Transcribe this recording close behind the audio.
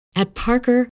At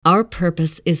Parker, our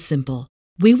purpose is simple.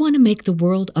 We want to make the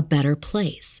world a better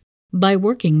place by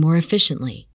working more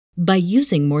efficiently, by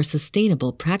using more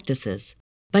sustainable practices,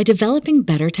 by developing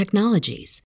better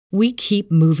technologies. We keep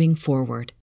moving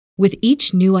forward. With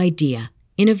each new idea,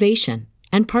 innovation,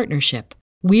 and partnership,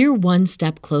 we're one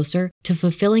step closer to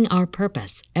fulfilling our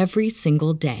purpose every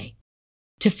single day.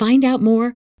 To find out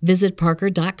more, visit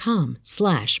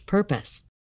parker.com/purpose.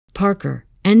 Parker,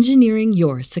 engineering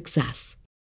your success.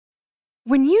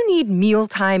 When you need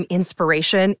mealtime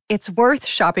inspiration, it's worth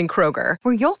shopping Kroger,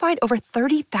 where you'll find over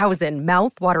 30,000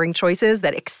 mouth-watering choices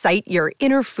that excite your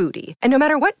inner foodie. And no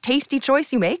matter what tasty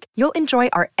choice you make, you'll enjoy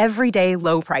our everyday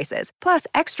low prices, plus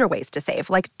extra ways to save,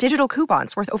 like digital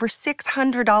coupons worth over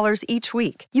 $600 each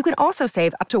week. You can also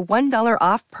save up to $1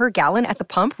 off per gallon at the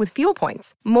pump with fuel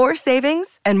points. More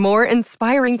savings and more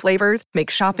inspiring flavors make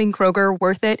shopping Kroger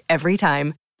worth it every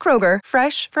time. Kroger,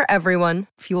 fresh for everyone.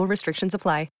 Fuel restrictions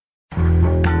apply.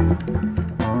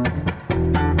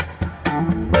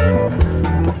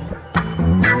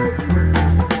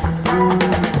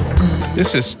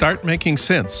 This is Start Making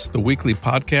Sense, the weekly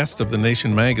podcast of The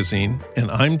Nation magazine, and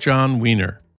I'm John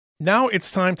Wiener. Now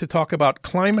it's time to talk about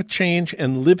climate change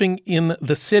and living in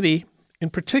the city, in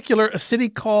particular, a city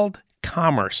called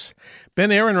Commerce.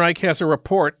 Ben Ehrenreich has a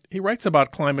report. He writes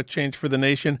about climate change for The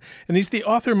Nation, and he's the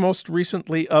author most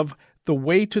recently of The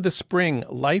Way to the Spring,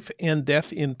 Life and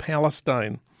Death in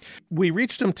Palestine. We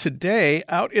reached him today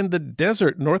out in the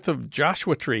desert north of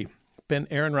Joshua Tree. Ben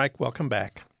Ehrenreich, welcome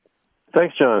back.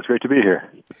 Thanks, John. It's great to be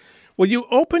here. Well, you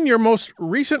open your most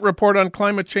recent report on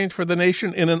climate change for The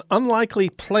Nation in an unlikely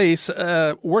place,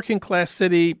 a working-class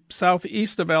city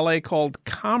southeast of L.A. called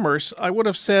Commerce. I would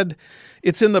have said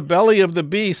it's in the belly of the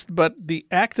beast, but the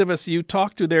activists you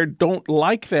talk to there don't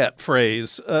like that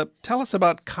phrase. Tell us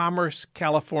about Commerce,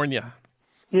 California.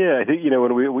 Yeah, I think,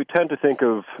 when we tend to think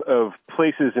of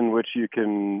places in which you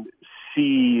can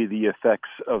see the effects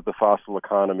of the fossil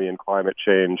economy and climate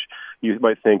change, you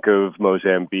might think of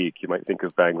Mozambique, you might think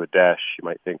of Bangladesh, you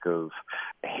might think of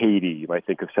Haiti, you might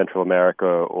think of Central America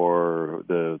or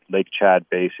the Lake Chad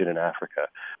Basin in Africa.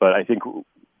 But I think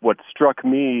what struck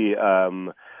me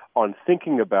on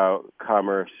thinking about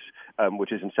Commerce,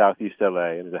 which is in Southeast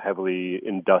LA and is a heavily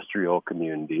industrial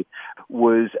community,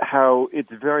 was how it's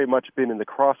very much been in the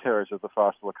crosshairs of the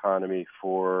fossil economy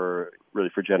for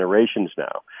generations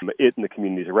now. It and the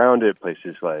communities around it,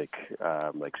 places like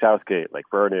Southgate, like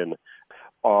Vernon,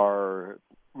 are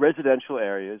residential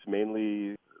areas,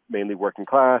 mainly working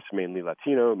class, mainly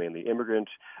Latino, mainly immigrant,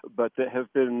 but that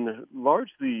have been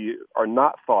largely are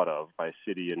not thought of by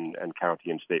city and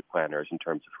county and state planners in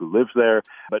terms of who lives there,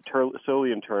 but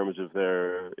solely in terms of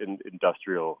their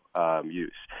industrial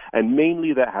use. And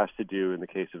mainly that has to do, in the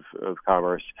case of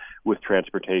Commerce, with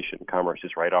transportation. Commerce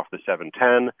is right off the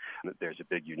 710. There's a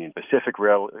big Union Pacific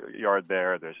rail yard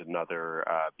there. There's another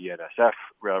BNSF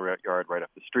rail yard right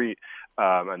up the street.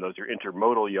 And those are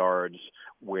intermodal yards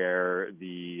where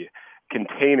the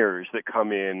containers that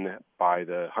come in by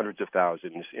the hundreds of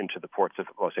thousands into the ports of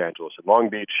Los Angeles and Long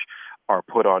Beach are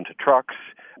put onto trucks,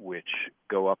 which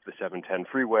go up the 710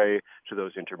 freeway to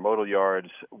those intermodal yards,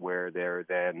 where they're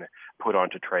then put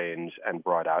onto trains and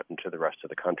brought out into the rest of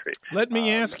the country. Let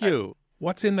me ask you,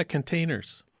 what's in the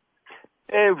containers?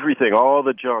 Everything, all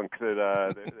the junk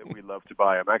that we love to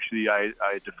buy. I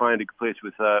defined a place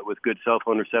with good cell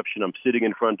phone reception. I'm sitting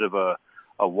in front of a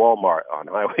Walmart on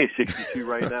Highway 62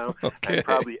 right now, Okay. And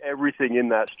probably everything in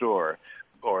that store,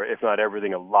 or if not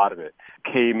everything, a lot of it,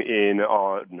 came in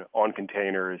on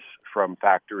containers from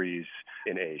factories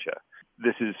in Asia.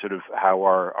 This is sort of how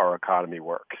our economy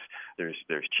works. There's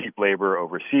cheap labor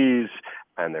overseas,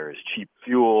 and there is cheap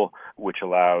fuel, which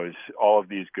allows all of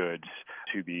these goods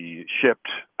to be shipped,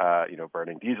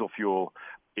 burning diesel fuel,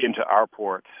 into our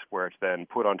ports, where it's then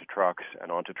put onto trucks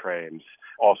and onto trains,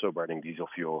 also burning diesel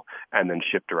fuel, and then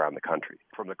shipped around the country.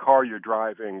 From the car you're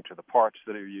driving to the parts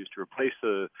that are used to replace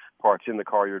the parts in the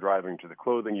car you're driving, to the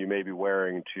clothing you may be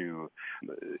wearing, to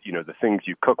the things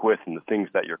you cook with and the things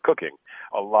that you're cooking.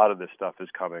 A lot of this stuff is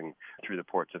coming through the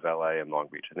ports of LA and Long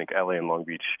Beach. I think LA and Long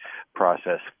Beach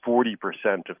process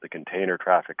 40% of the container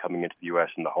traffic coming into the U.S.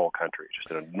 in the whole country. Just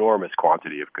an enormous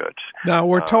quantity of goods. Now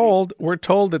we're told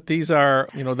that these are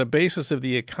the basis of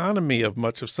the economy of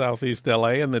much of Southeast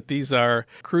LA, and that these are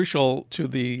crucial to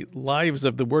the lives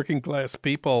of the working class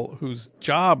people whose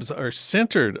jobs are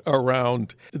centered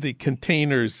around the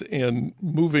containers and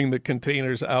moving the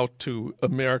containers out to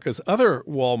America's other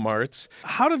Walmarts.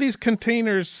 How do these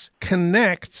containers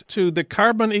connect to the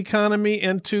carbon economy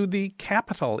and to the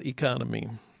capital economy?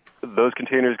 Those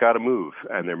containers got to move,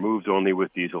 and they're moved only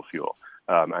with diesel fuel.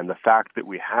 And the fact that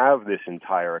we have this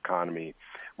entire economy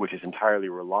which is entirely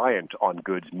reliant on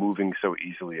goods moving so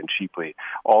easily and cheaply,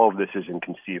 all of this is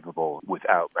inconceivable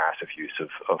without massive use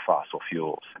of fossil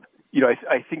fuels.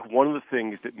 I think one of the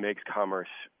things that makes commerce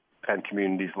and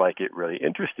communities like it really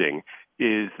interesting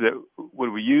is that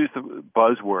when we use the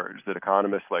buzzwords that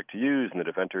economists like to use and that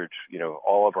have entered,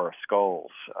 all of our skulls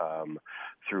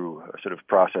through a sort of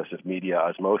process of media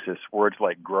osmosis, words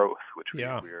like growth, which we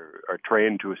are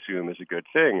trained to assume is a good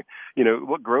thing.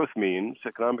 What growth means,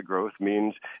 economic growth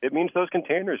means those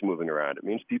containers moving around. It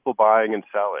means people buying and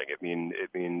selling. It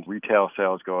means retail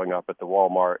sales going up at the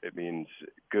Walmart. It means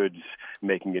goods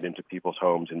making it into people's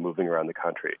homes and moving around the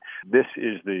country. This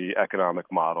is the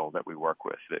economic model that we work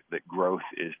with, that growth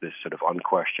is this sort of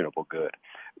unquestionable good.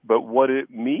 But what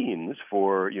it means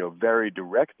for, very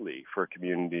directly for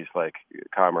communities like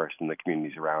commerce and the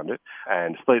communities around it,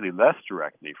 and slightly less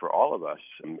directly for all of us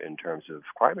in terms of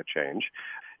climate change,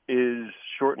 is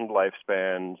shortened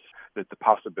lifespans, that the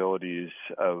possibilities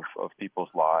of people's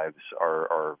lives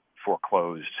are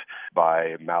foreclosed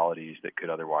by maladies that could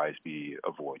otherwise be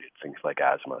avoided, things like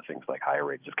asthma, things like higher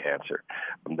rates of cancer,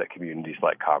 that communities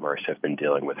like commerce have been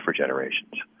dealing with for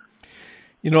generations.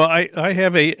 I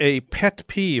have a pet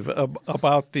peeve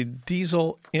about the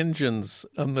diesel engines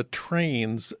on the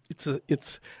trains. It's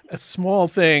a small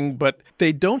thing, but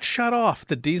they don't shut off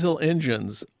the diesel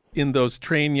engines in those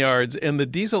train yards, and the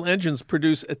diesel engines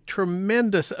produce a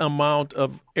tremendous amount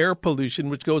of air pollution,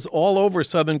 which goes all over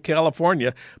Southern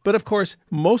California, but of course,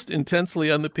 most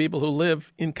intensely on the people who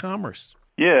live in Commerce.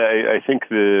 Yeah, I think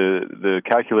the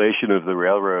calculation of the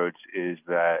railroads is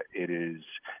that it is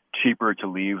cheaper to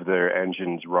leave their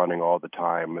engines running all the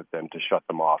time than to shut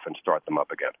them off and start them up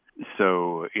again.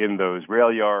 So in those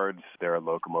rail yards, there are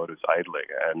locomotives idling.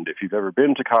 And if you've ever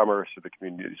been to Commerce or the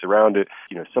communities around it,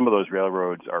 some of those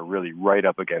railroads are really right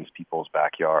up against people's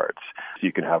backyards. So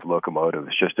you can have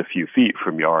locomotives just a few feet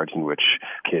from yards in which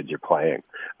kids are playing,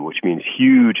 which means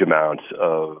huge amounts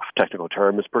of, technical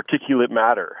term is particulate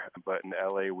matter. But in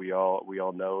LA, we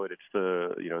all know it. It's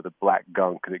the black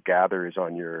gunk that gathers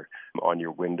on your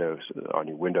windows, on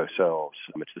your windowsills.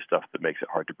 It's the stuff that makes it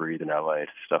hard to breathe in LA.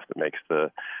 It's the stuff that makes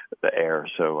the air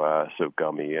so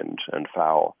gummy and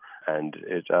foul, and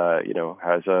it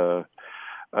has a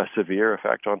severe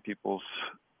effect on people's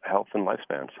health and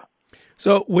lifespans.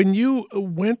 So when you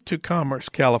went to Commerce,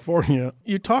 California,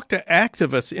 you talked to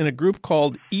activists in a group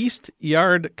called East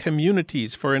Yard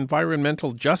Communities for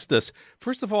Environmental Justice.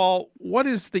 First of all, what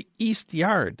is the East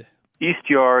Yard? East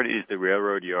Yard is the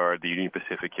railroad yard, the Union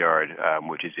Pacific Yard,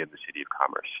 which is in the city of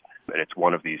Commerce. And it's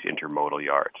one of these intermodal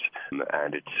yards.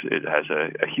 And it has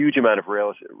a huge amount of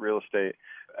real estate.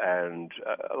 And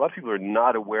a lot of people are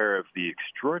not aware of the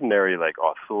extraordinary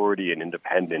authority and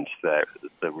independence that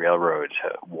the railroads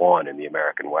have won in the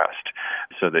American West.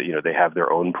 So that they have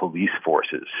their own police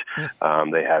forces.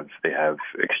 They have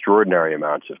extraordinary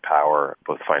amounts of power,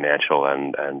 both financial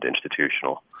and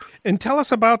institutional. And tell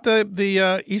us about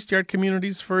the East Yard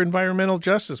Communities for Environmental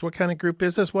Justice. What kind of group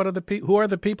is this? Who are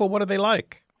the people? What are they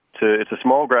like? It's a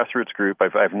small grassroots group.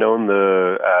 I've known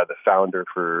the founder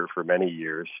for many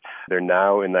years. They're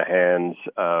now in the hands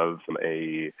of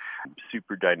a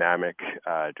super dynamic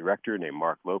director named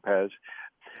Mark Lopez.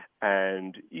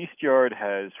 And East Yard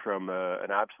has, from an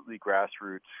absolutely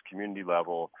grassroots community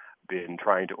level, been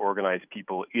trying to organize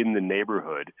people in the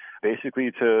neighborhood,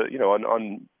 basically to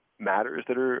on matters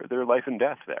that are life and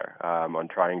death there, on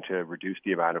trying to reduce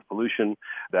the amount of pollution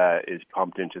that is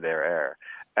pumped into their air.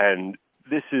 And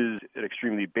this is an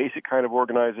extremely basic kind of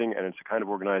organizing, and it's a kind of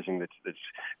organizing that's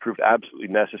proved absolutely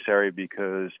necessary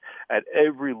because at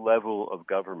every level of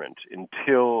government,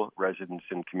 until residents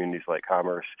in communities like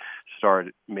Commerce start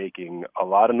making a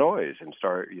lot of noise and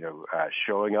start,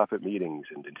 showing up at meetings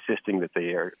and insisting that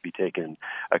they be taken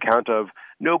account of,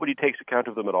 nobody takes account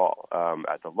of them at all.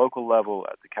 At the local level,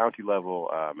 at the county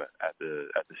level, at the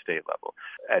state level,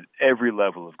 at every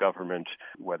level of government,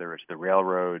 whether it's the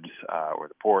railroads or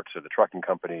the ports or the trucking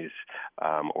companies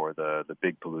or the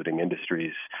big polluting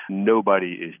industries,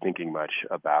 nobody is thinking much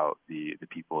about the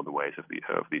people and the ways of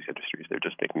these industries. They're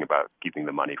just thinking about keeping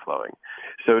the money flowing.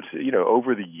 So it's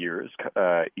over the years,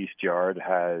 East Yard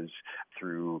has,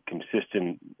 through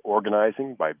consistent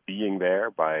organizing, by being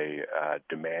there, by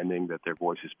demanding that their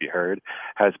voices be heard,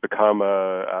 has become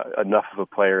enough of a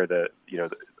player that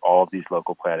all of these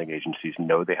local planning agencies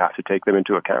know they have to take them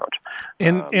into account.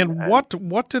 And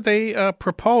what do they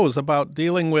propose about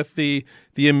dealing with the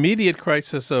immediate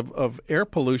crisis of air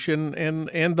pollution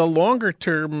and the longer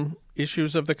term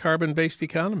issues of the carbon-based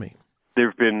economy? There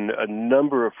have been a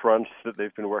number of fronts that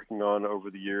they've been working on over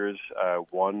the years.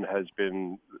 One has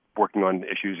been working on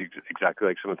issues exactly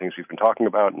like some of the things we've been talking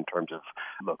about in terms of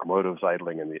locomotives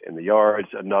idling in the yards.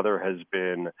 Another has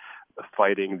been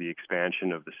fighting the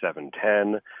expansion of the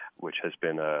 710, which has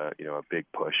been a big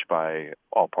push by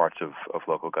all parts of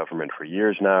local government for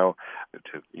years now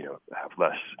to have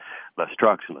less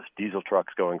trucks and less diesel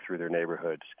trucks going through their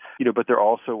neighborhoods. But they're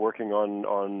also working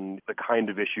on the kind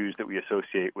of issues that we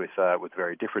associate with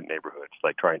very different neighborhoods,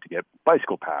 like trying to get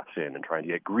bicycle paths in and trying to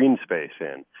get green space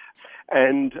in.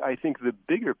 And I think the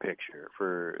bigger picture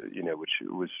for which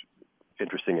was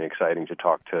interesting and exciting to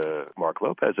talk to Mark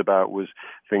Lopez about was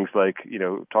things like,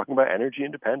 talking about energy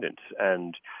independence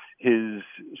and his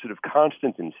sort of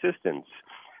constant insistence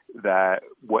that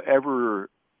whatever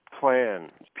plans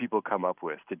people come up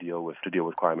with to deal with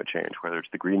climate change, whether it's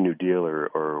the Green New Deal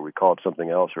or we call it something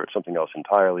else or it's something else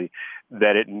entirely,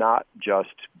 that it not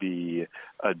just be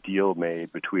a deal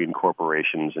made between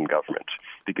corporations and government,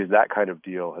 because that kind of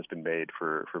deal has been made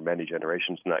for many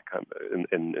generations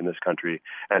in this country,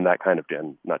 and that kind of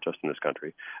deal, not just in this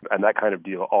country, and that kind of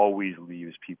deal always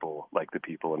leaves people like the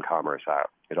people in commerce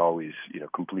out. It always,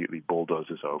 completely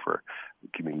bulldozes over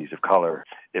communities of color,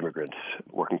 immigrants,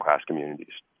 working class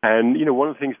communities. And, one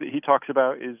of the things that he talks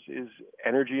about is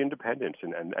energy independence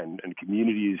and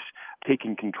communities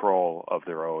taking control of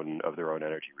their own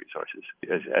energy resources.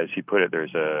 As he put it,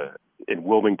 there's in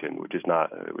Wilmington, which is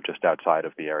not just outside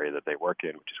of the area that they work in,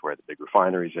 which is where the big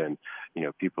refinery's in.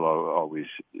 People always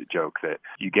joke that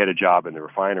you get a job in the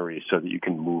refinery so that you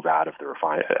can move out of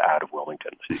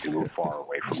Wilmington, so you can move far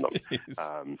away from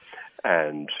them.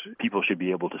 And people should be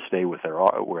able to stay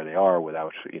where they are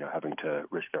without having to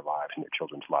risk their lives and their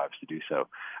children's lives to do so.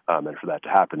 And for that to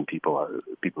happen, people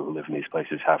who live in these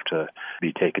places have to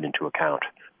be taken into account.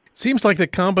 Seems like the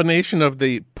combination of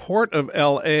the port of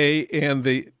L.A. and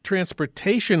the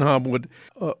transportation hub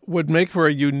would make for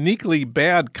a uniquely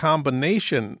bad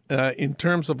combination in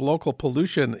terms of local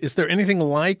pollution. Is there anything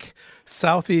like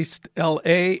Southeast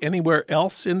L.A. anywhere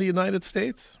else in the United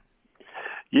States?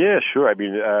 Yeah, sure. I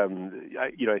mean,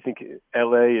 I think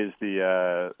L.A. is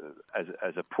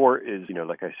as a port is,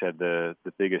 like I said, the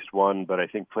biggest one. But I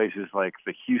think places like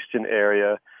the Houston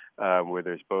area, where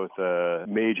there's both a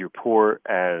major port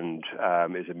and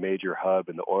is a major hub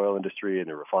in the oil industry and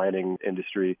the refining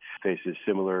industry, faces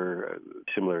similar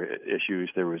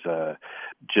issues. There was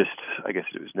I guess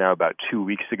it was now about 2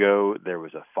 weeks ago, there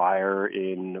was a fire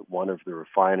in one of the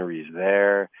refineries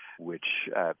there, which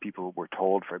people were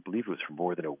told for, I believe it was for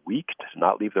more than a week, to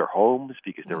not leave their homes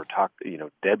because there were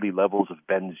deadly levels of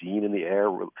benzene in the air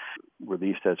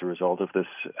released as a result of this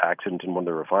accident in one of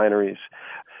the refineries.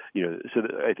 So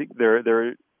I think there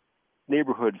are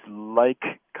neighborhoods like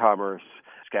Commerce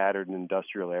scattered in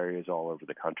industrial areas all over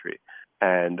the country.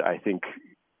 And I think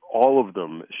all of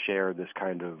them share this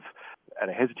kind of, and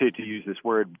I hesitate to use this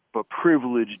word, but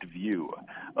privileged view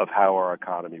of how our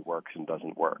economy works and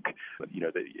doesn't work. That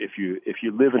if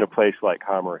you live in a place like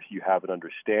Commerce, you have an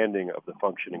understanding of the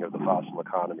functioning of the fossil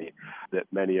economy that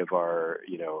many of our,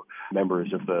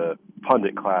 members of the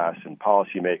pundit class and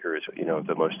policymakers,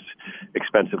 the most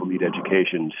expensive elite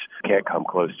educations can't come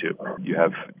close to. You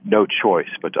have no choice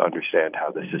but to understand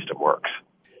how the system works.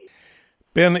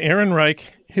 Ben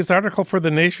Ehrenreich, his article for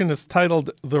The Nation is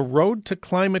titled "The Road to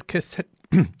Climate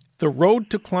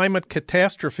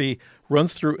Catastrophe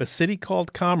Runs Through a City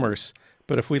Called Commerce,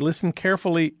 but if we listen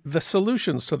carefully, the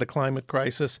solutions to the climate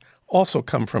crisis also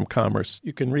come from commerce."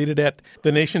 You can read it at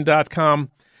thenation.com.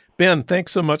 Ben,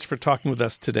 thanks so much for talking with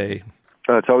us today.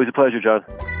 It's always a pleasure, John.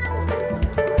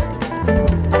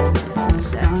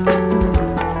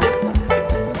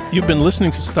 You've been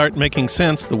listening to Start Making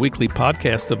Sense, the weekly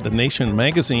podcast of The Nation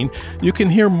magazine. You can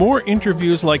hear more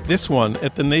interviews like this one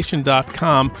at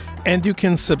thenation.com, and you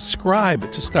can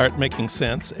subscribe to Start Making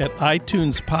Sense at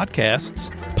iTunes Podcasts,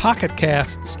 Pocket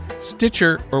Casts,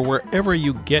 Stitcher, or wherever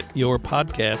you get your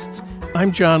podcasts.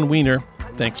 I'm John Wiener.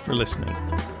 Thanks for listening.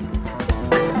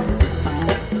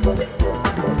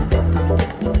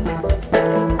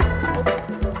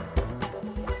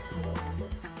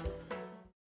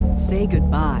 Say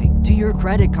goodbye to your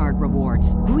credit card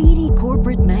rewards. Greedy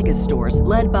corporate mega stores,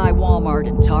 led by Walmart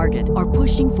and Target, are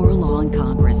pushing for a law in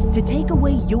Congress to take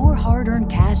away your hard-earned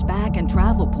cash back and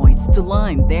travel points to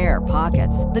line their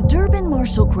pockets. The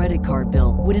Durbin-Marshall credit card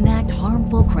bill would enact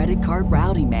harmful credit card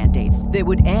routing mandates that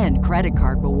would end credit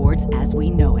card rewards as we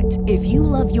know it. If you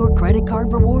love your credit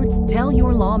card rewards, tell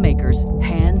your lawmakers,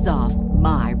 hands off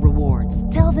my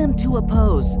rewards. Tell them to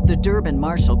oppose the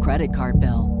Durbin-Marshall credit card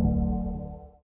bill.